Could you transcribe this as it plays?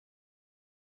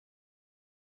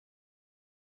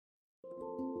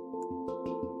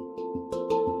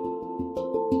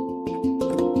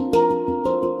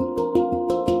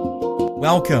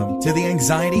Welcome to the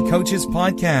Anxiety Coaches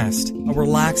Podcast, a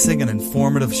relaxing and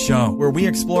informative show where we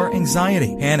explore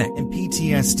anxiety, panic, and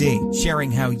PTSD,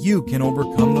 sharing how you can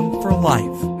overcome them for life.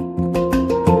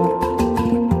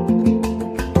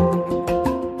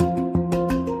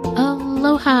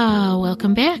 Aloha!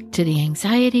 Welcome back to the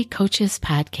Anxiety Coaches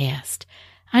Podcast.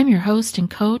 I'm your host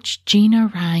and coach,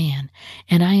 Gina Ryan,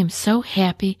 and I am so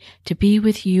happy to be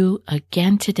with you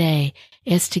again today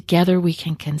as together we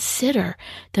can consider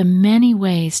the many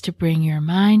ways to bring your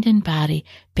mind and body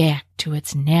back to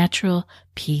its natural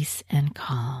peace and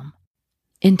calm.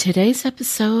 In today's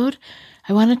episode,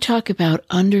 I want to talk about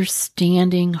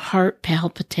understanding heart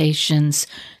palpitations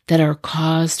that are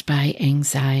caused by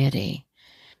anxiety.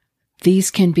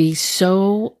 These can be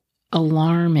so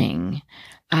alarming.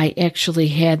 I actually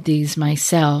had these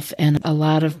myself, and a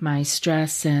lot of my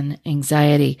stress and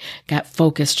anxiety got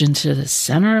focused into the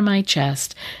center of my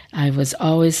chest. I was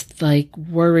always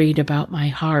worried about my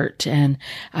heart, and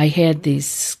I had these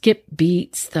skip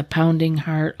beats, the pounding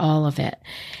heart, all of it.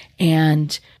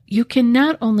 And you can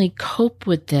not only cope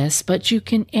with this, but you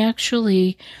can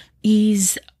actually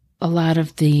ease a lot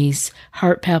of these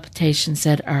heart palpitations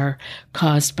that are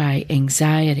caused by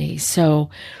anxiety. So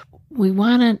we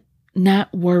want to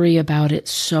not worry about it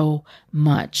so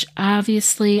much.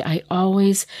 Obviously, I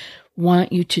always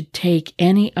want you to take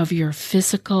any of your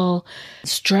physical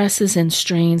stresses and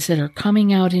strains that are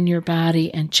coming out in your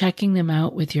body and checking them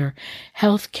out with your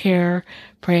healthcare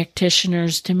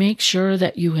practitioners to make sure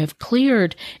that you have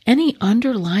cleared any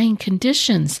underlying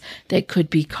conditions that could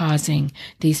be causing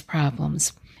these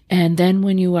problems. And then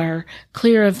when you are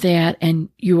clear of that and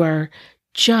you are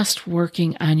just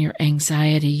working on your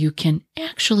anxiety, you can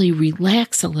actually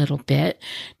relax a little bit,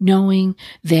 knowing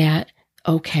that,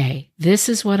 okay, this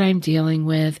is what I'm dealing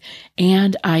with,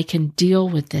 and I can deal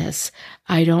with this.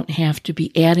 I don't have to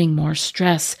be adding more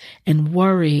stress and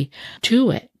worry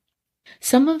to it.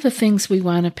 Some of the things we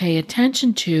want to pay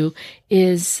attention to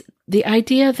is the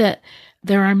idea that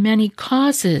there are many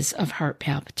causes of heart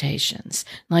palpitations.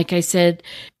 Like I said,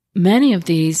 many of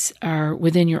these are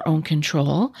within your own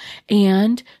control,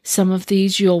 and some of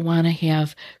these you'll want to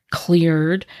have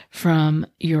cleared from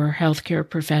your healthcare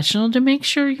professional to make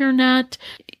sure you're not,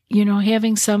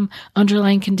 having some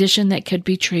underlying condition that could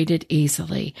be treated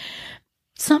easily.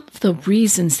 Some of the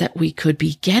reasons that we could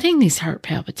be getting these heart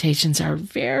palpitations are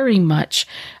very much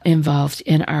involved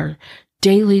in our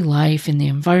daily life, in the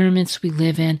environments we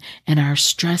live in, and our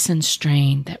stress and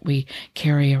strain that we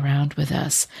carry around with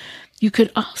us. You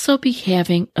could also be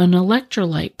having an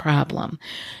electrolyte problem.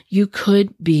 You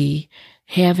could be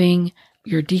having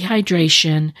your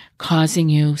dehydration causing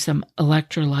you some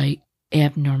electrolyte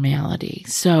abnormality.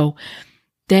 So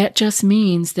that just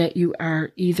means that you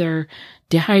are either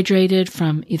dehydrated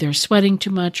from either sweating too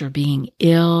much or being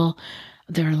ill.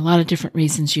 There are a lot of different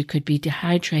reasons you could be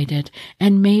dehydrated,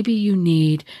 and maybe you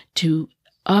need to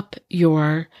up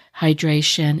your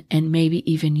hydration and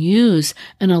maybe even use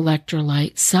an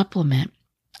electrolyte supplement.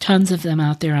 Tons of them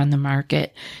out there on the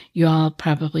market. You all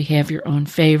probably have your own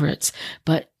favorites,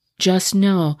 but just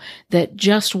know that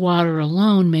just water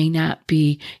alone may not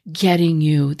be getting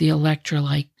you the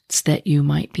electrolytes that you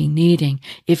might be needing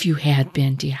if you had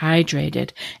been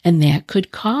dehydrated, and that could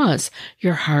cause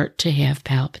your heart to have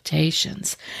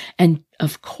palpitations. And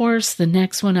of course, the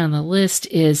next one on the list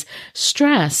is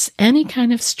stress. Any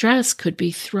kind of stress could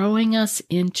be throwing us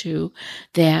into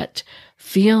that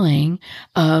feeling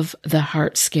of the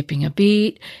heart skipping a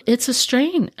beat. It's a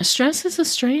strain. Stress is a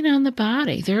strain on the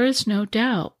body. There is no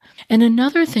doubt. And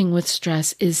another thing with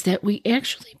stress is that we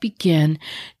actually begin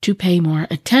to pay more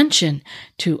attention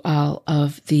to all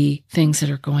of the things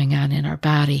that are going on in our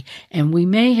body. And we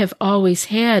may have always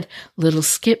had little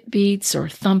skip beats or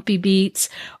thumpy beats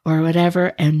or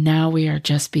whatever, and now we are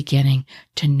just beginning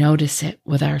to notice it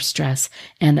with our stress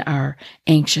and our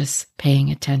anxious paying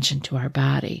attention to our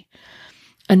body.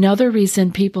 Another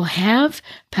reason people have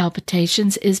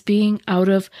palpitations is being out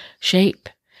of shape.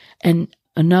 And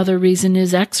another reason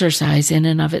is exercise in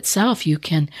and of itself. You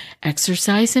can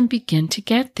exercise and begin to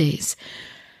get these.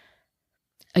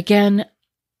 Again,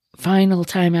 final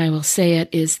time I will say it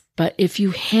is, but if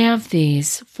you have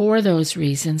these for those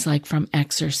reasons, like from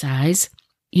exercise,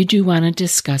 you do want to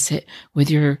discuss it with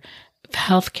your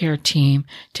healthcare team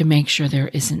to make sure there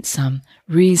isn't some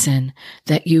reason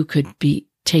that you could be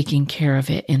taking care of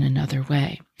it in another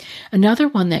way. Another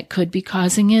one that could be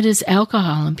causing it is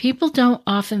alcohol, and people don't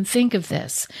often think of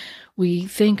this. We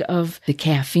think of the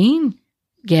caffeine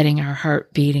getting our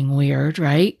heart beating weird,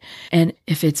 right? And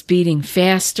if it's beating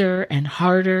faster and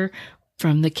harder,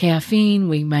 from the caffeine,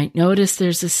 we might notice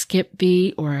there's a skip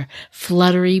beat or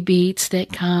fluttery beats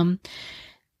that come.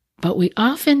 But we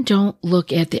often don't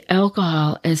look at the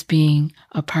alcohol as being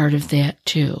a part of that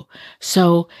too.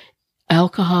 So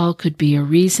alcohol could be a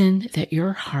reason that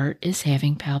your heart is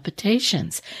having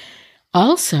palpitations.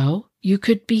 Also, you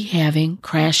could be having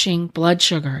crashing blood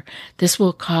sugar. This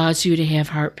will cause you to have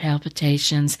heart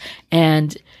palpitations,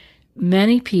 and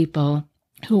many people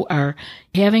who are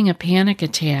having a panic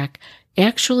attack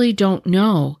actually don't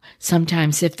know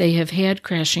sometimes if they have had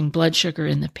crashing blood sugar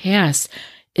in the past.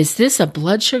 Is this a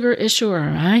blood sugar issue or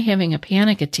am I having a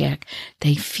panic attack?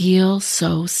 They feel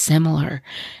so similar.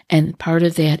 And part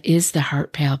of that is the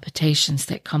heart palpitations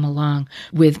that come along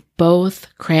with both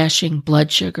crashing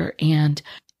blood sugar and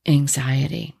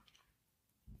anxiety.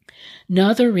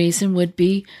 Another reason would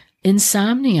be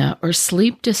insomnia or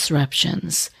sleep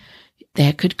disruptions.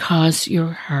 That could cause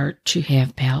your heart to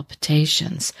have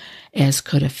palpitations, as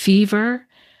could a fever,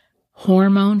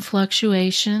 hormone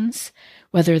fluctuations,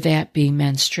 whether that be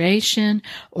menstruation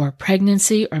or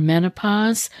pregnancy or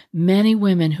menopause. Many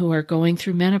women who are going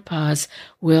through menopause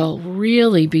will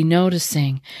really be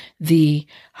noticing the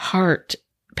heart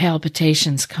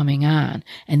palpitations coming on,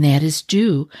 and that is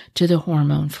due to the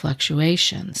hormone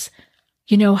fluctuations.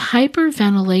 You know,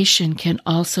 hyperventilation can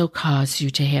also cause you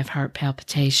to have heart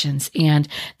palpitations, and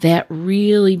that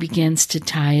really begins to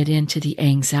tie it into the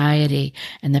anxiety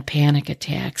and the panic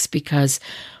attacks, because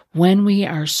when we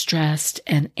are stressed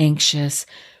and anxious,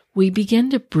 we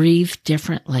begin to breathe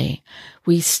differently.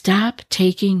 We stop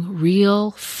taking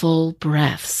real full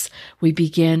breaths. We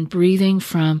begin breathing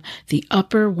from the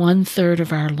upper 1/3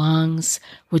 of our lungs,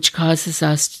 which causes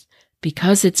us,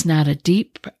 because it's not a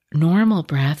deep, normal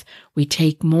breath, we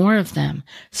take more of them.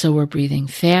 So we're breathing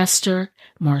faster,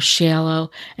 more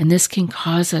shallow, and this can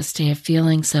cause us to have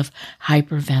feelings of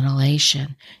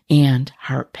hyperventilation and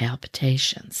heart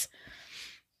palpitations.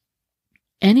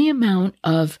 Any amount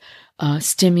of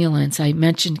stimulants, I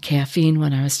mentioned caffeine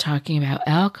when I was talking about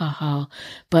alcohol,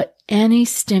 but any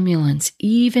stimulants,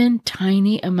 even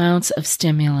tiny amounts of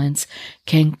stimulants,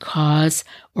 can cause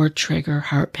or trigger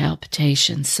heart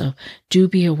palpitations. So do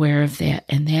be aware of that,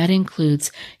 and that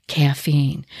includes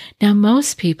caffeine. Now,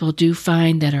 most people do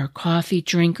find that our coffee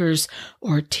drinkers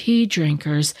or tea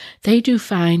drinkers, they do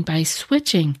fine by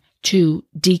switching to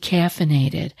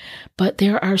decaffeinated, but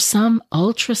there are some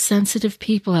ultra-sensitive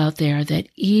people out there that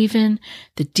even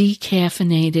the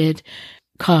decaffeinated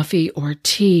coffee or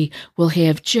tea will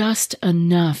have just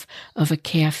enough of a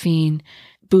caffeine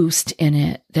boost in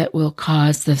it that will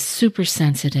cause the super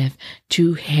sensitive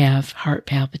to have heart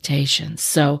palpitations.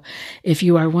 So if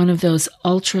you are one of those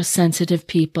ultra-sensitive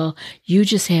people, you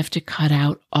just have to cut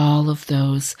out all of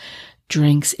those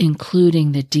drinks,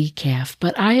 including the decaf.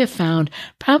 But I have found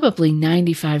probably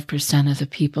 95% of the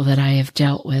people that I have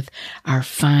dealt with are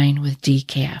fine with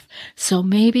decaf. So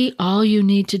maybe all you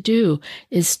need to do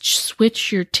is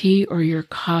switch your tea or your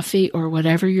coffee or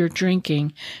whatever you're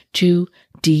drinking to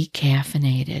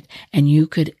decaffeinated, and you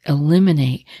could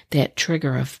eliminate that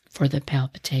trigger for the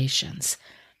palpitations.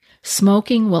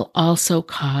 Smoking will also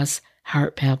cause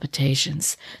heart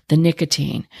palpitations, the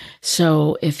nicotine.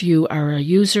 So if you are a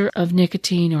user of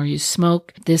nicotine or you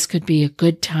smoke, this could be a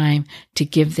good time to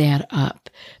give that up,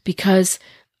 because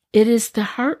it is the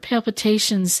heart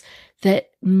palpitations that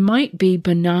might be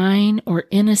benign or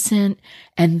innocent,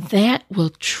 and that will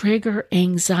trigger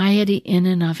anxiety in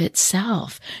and of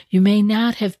itself. You may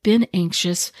not have been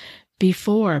anxious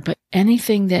before, but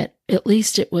anything that, at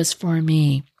least it was for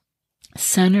me,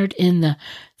 centered in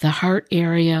the heart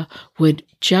area would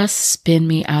just spin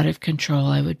me out of control.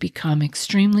 I would become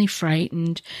extremely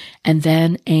frightened and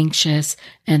then anxious,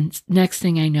 and next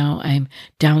thing I know, I'm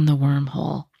down the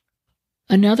wormhole.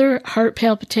 Another heart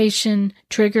palpitation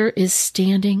trigger is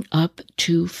standing up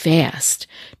too fast.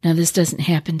 Now, this doesn't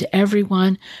happen to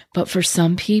everyone, but for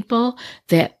some people,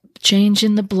 that change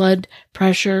in the blood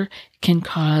pressure can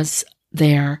cause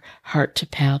their heart to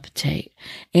palpitate.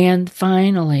 And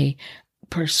finally,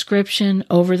 prescription,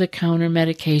 over-the-counter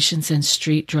medications, and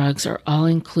street drugs are all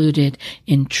included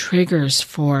in triggers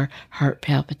for heart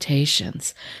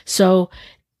palpitations. So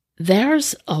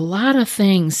there's a lot of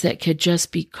things that could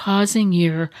just be causing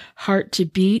your heart to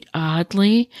beat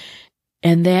oddly,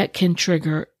 and that can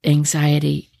trigger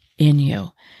anxiety in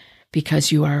you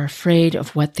because you are afraid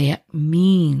of what that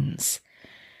means.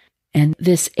 And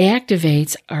this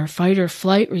activates our fight or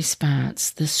flight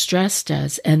response, the stress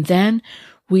does, and then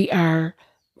we are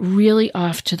really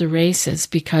off to the races,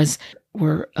 because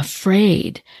we're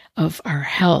afraid of our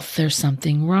health. There's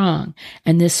something wrong.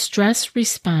 And this stress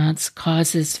response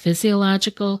causes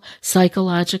physiological,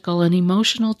 psychological, and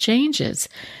emotional changes.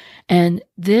 And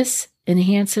this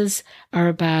enhances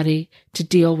our body to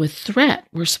deal with threat.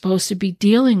 We're supposed to be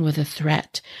dealing with a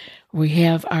threat. We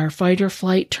have our fight or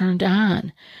flight turned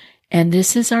on. And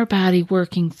this is our body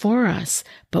working for us,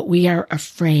 but we are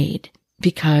afraid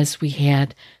because we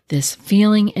had this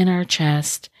feeling in our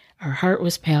chest. Our heart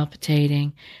was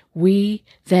palpitating. We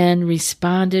then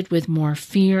responded with more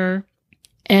fear,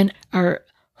 and our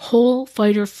whole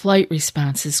fight or flight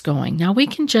response is going. Now we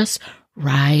can just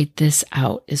ride this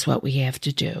out is what we have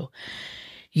to do.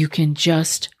 You can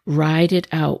just ride it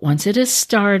out. Once it has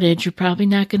started, you're probably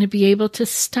not going to be able to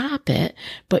stop it,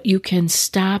 but you can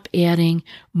stop adding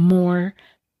more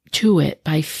to it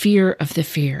by fear of the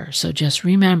fear. So just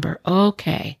remember,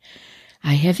 okay,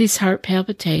 I have these heart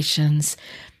palpitations.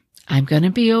 I'm going to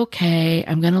be okay.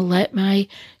 I'm going to let my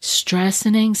stress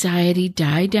and anxiety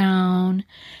die down.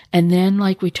 And then,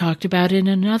 like we talked about in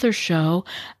another show,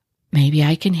 maybe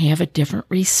I can have a different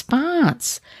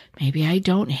response. Maybe I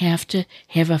don't have to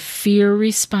have a fear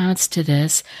response to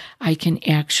this. I can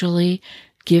actually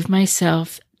give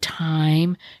myself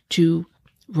time to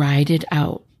ride it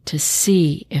out, to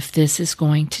see if this is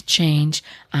going to change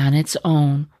on its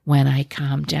own when I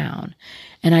calm down.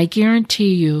 And I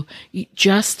guarantee you,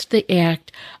 just the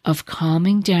act of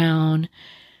calming down,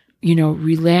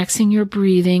 relaxing your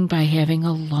breathing by having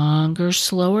a longer,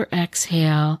 slower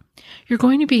exhale, you're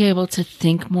going to be able to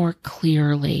think more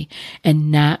clearly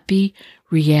and not be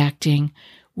reacting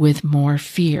with more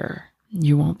fear.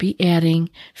 You won't be adding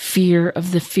fear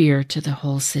of the fear to the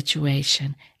whole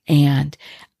situation, and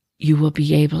you will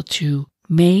be able to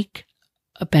make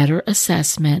a better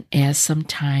assessment as some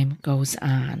time goes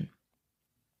on.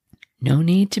 No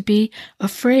need to be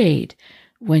afraid.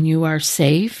 When you are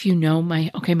safe,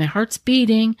 my heart's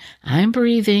beating, I'm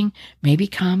breathing, maybe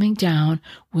calming down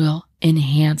will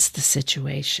enhance the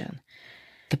situation.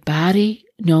 The body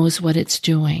knows what it's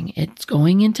doing. It's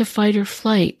going into fight or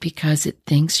flight because it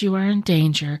thinks you are in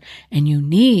danger, and you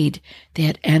need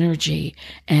that energy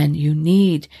and you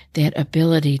need that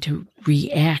ability to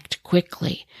react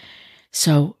quickly.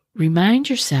 So remind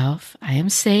yourself, I am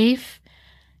safe.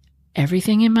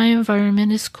 Everything in my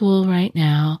environment is cool right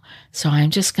now, so I'm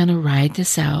just going to ride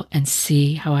this out and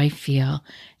see how I feel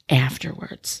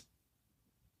afterwards.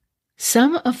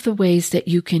 Some of the ways that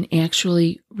you can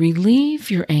actually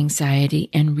relieve your anxiety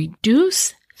and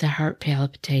reduce the heart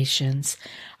palpitations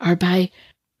are by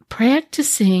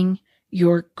practicing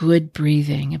your good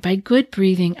breathing. And by good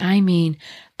breathing, I mean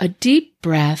a deep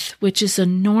breath, which is a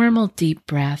normal deep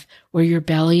breath where your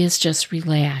belly is just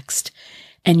relaxed,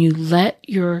 and you let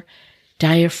your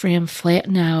diaphragm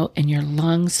flatten out and your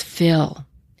lungs fill.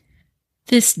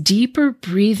 This deeper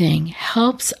breathing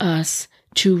helps us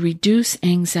to reduce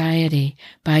anxiety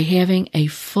by having a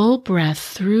full breath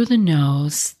through the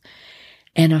nose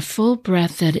and a full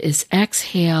breath that is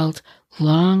exhaled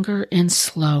longer and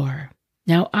slower.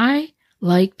 Now, I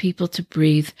like people to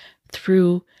breathe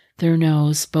through their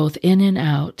nose, both in and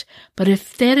out. But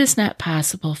if that is not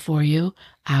possible for you,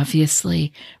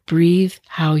 obviously breathe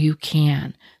how you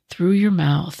can, through your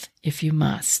mouth if you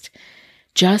must.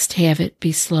 Just have it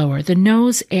be slower. The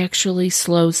nose actually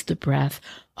slows the breath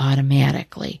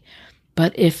automatically.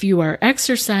 But if you are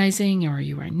exercising or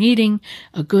you are needing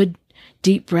a good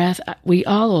deep breath, we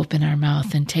all open our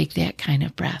mouth and take that kind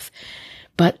of breath.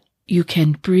 But you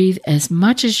can breathe as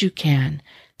much as you can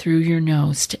through your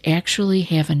nose to actually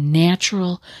have a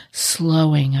natural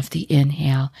slowing of the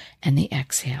inhale and the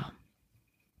exhale.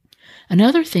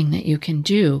 Another thing that you can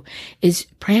do is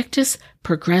practice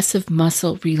progressive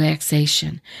muscle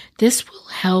relaxation. This will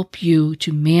help you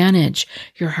to manage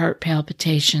your heart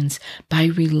palpitations by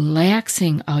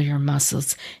relaxing all your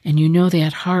muscles. And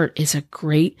that heart is a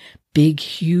great, big,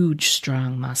 huge,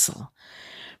 strong muscle.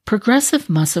 Progressive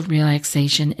muscle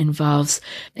relaxation involves,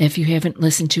 if you haven't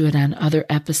listened to it on other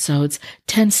episodes,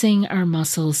 tensing our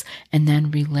muscles and then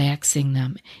relaxing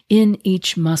them in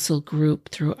each muscle group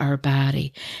through our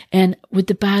body. And with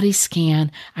the body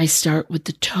scan, I start with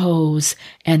the toes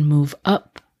and move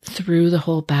up through the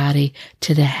whole body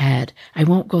to the head. I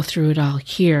won't go through it all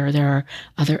here. There are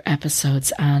other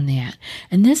episodes on that.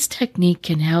 And this technique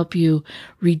can help you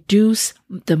reduce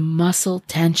the muscle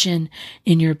tension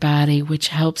in your body, which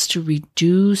helps to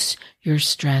reduce your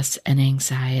stress and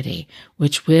anxiety,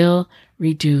 which will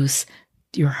reduce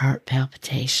your heart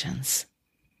palpitations.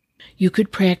 You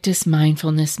could practice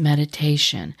mindfulness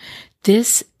meditation.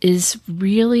 This is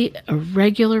really a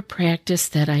regular practice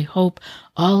that I hope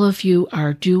all of you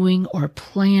are doing or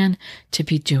plan to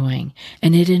be doing.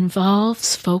 And it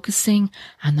involves focusing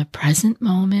on the present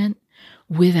moment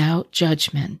without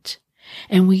judgment.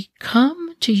 And we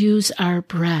come to use our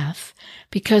breath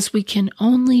because we can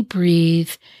only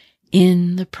breathe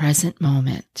in the present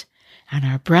moment. And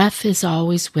our breath is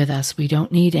always with us. We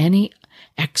don't need any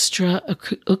extra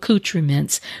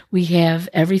accoutrements. We have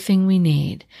everything we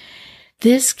need.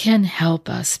 This can help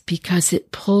us because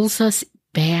it pulls us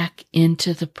back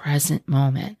into the present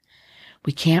moment.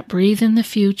 We can't breathe in the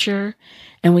future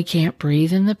and we can't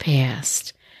breathe in the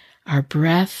past. Our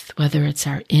breath, whether it's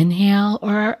our inhale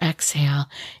or our exhale,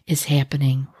 is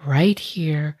happening right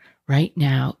here, right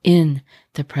now, in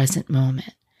the present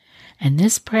moment. And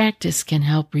this practice can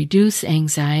help reduce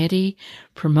anxiety,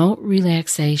 promote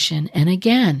relaxation, and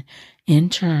again, in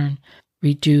turn,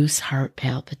 reduce heart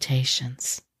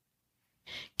palpitations.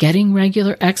 Getting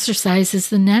regular exercise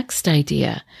is the next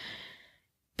idea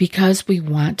because we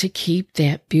want to keep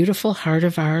that beautiful heart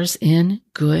of ours in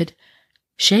good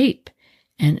shape.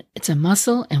 And it's a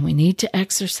muscle and we need to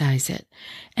exercise it.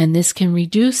 And this can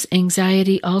reduce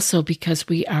anxiety also because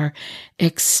we are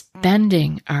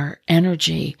expending our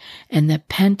energy and the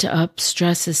pent-up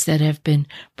stresses that have been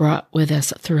brought with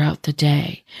us throughout the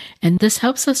day. And this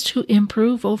helps us to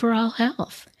improve overall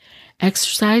health.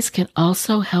 Exercise can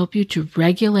also help you to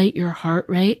regulate your heart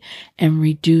rate and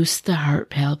reduce the heart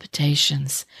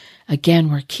palpitations. Again,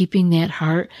 we're keeping that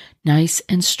heart nice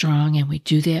and strong, and we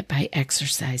do that by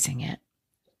exercising it.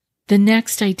 The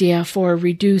next idea for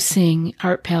reducing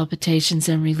heart palpitations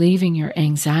and relieving your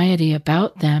anxiety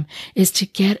about them is to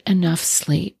get enough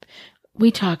sleep.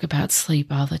 We talk about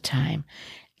sleep all the time,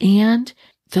 and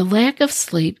the lack of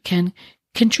sleep can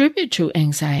contribute to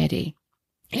anxiety.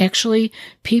 Actually,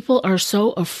 people are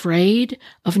so afraid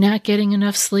of not getting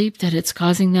enough sleep that it's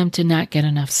causing them to not get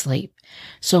enough sleep.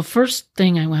 So first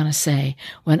thing I want to say,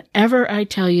 whenever I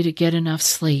tell you to get enough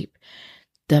sleep,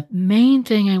 the main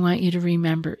thing I want you to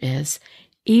remember is,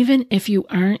 even if you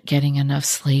aren't getting enough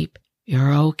sleep,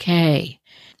 you're okay.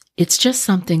 It's just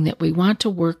something that we want to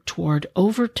work toward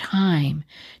over time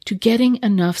to getting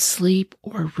enough sleep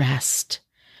or rest.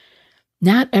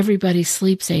 Not everybody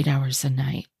sleeps 8 hours a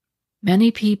night.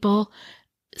 Many people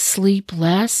sleep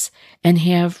less and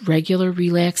have regular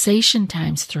relaxation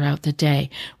times throughout the day,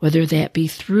 whether that be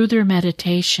through their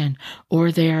meditation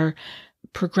or their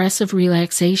progressive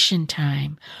relaxation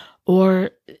time, or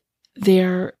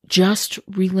they're just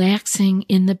relaxing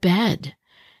in the bed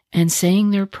and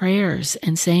saying their prayers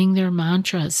and saying their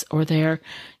mantras, or they're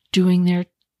doing their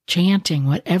chanting,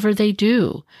 whatever they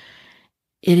do.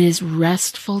 It is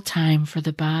restful time for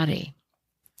the body.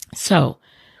 So,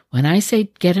 when I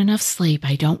say get enough sleep,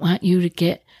 I don't want you to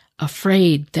get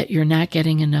afraid that you're not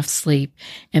getting enough sleep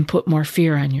and put more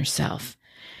fear on yourself.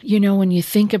 You know, when you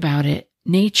think about it,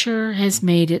 nature has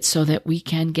made it so that we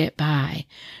can get by.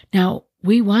 Now,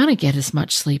 we want to get as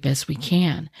much sleep as we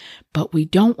can, but we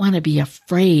don't want to be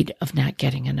afraid of not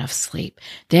getting enough sleep.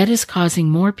 That is causing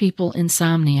more people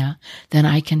insomnia than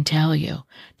I can tell you.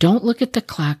 Don't look at the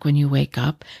clock when you wake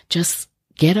up. Just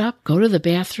get up, go to the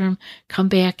bathroom, come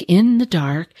back in the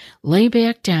dark, lay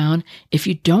back down. If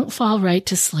you don't fall right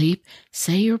to sleep,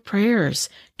 say your prayers,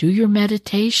 do your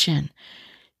meditation,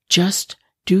 just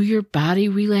do your body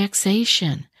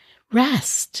relaxation,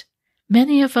 rest.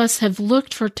 Many of us have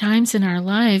looked for times in our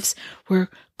lives where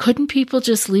couldn't people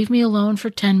just leave me alone for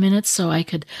 10 minutes so I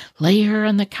could lay here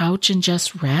on the couch and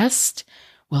just rest?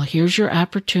 Well, here's your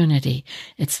opportunity.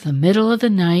 It's the middle of the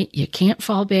night. You can't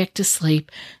fall back to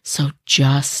sleep, so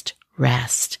just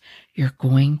rest. You're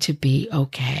going to be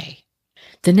okay.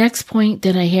 The next point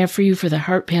that I have for you for the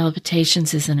heart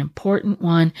palpitations is an important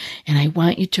one, and I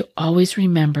want you to always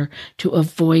remember to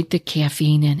avoid the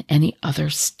caffeine and any other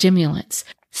stimulants.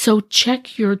 So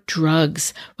check your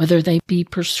drugs, whether they be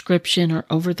prescription or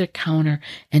over-the-counter,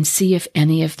 and see if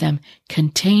any of them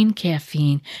contain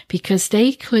caffeine, because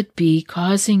they could be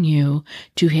causing you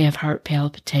to have heart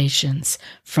palpitations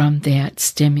from that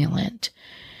stimulant.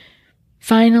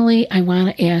 Finally, I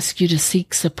want to ask you to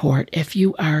seek support. If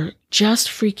you are just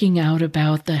freaking out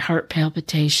about the heart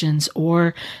palpitations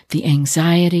or the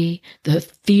anxiety, the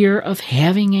fear of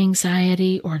having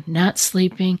anxiety or not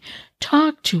sleeping,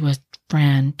 talk to a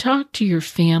friend, talk to your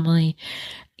family,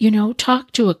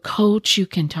 talk to a coach. You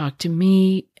can talk to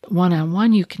me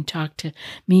one-on-one. You can talk to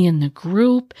me in the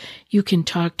group. You can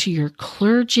talk to your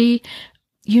clergy,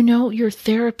 your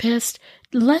therapist.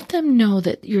 Let them know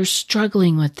that you're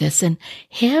struggling with this and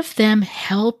have them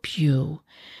help you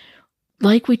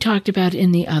like we talked about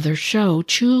in the other show,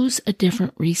 choose a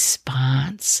different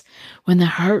response. When the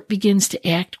heart begins to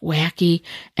act wacky,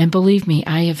 and believe me,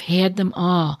 I have had them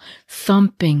all,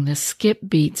 thumping, the skip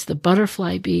beats, the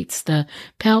butterfly beats, the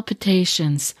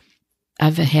palpitations,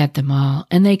 I've had them all,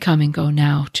 and they come and go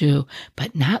now too,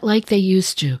 but not like they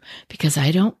used to, because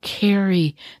I don't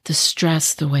carry the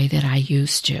stress the way that I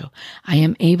used to. I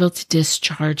am able to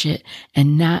discharge it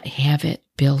and not have it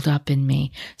build up in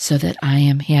me so that I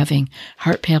am having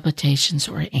heart palpitations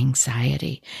or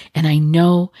anxiety. And I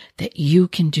know that you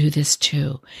can do this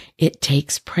too. It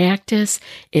takes practice.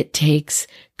 It takes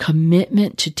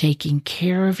commitment to taking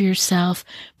care of yourself,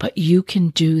 but you can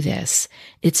do this.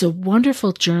 It's a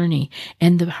wonderful journey,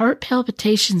 and the heart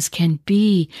palpitations can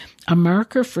be a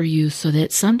marker for you so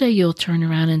that someday you'll turn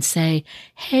around and say,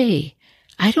 hey,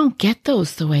 I don't get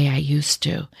those the way I used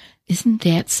to. Isn't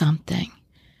that something?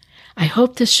 I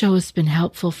hope this show has been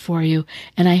helpful for you,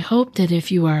 and I hope that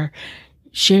if you are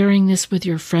sharing this with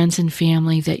your friends and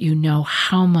family, that you know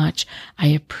how much I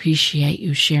appreciate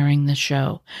you sharing the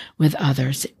show with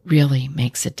others. It really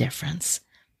makes a difference.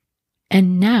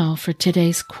 And now for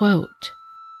today's quote.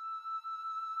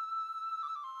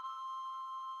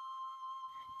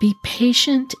 Be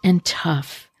patient and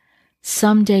tough.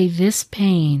 Someday this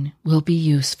pain will be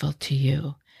useful to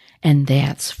you. And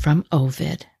that's from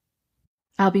Ovid.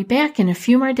 I'll be back in a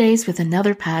few more days with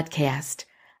another podcast.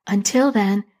 Until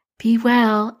then, be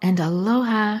well and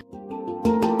aloha.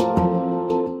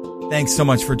 Thanks so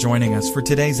much for joining us for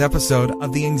today's episode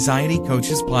of the Anxiety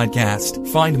Coaches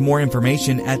Podcast. Find more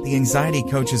information at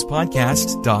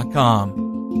theanxietycoachespodcast.com.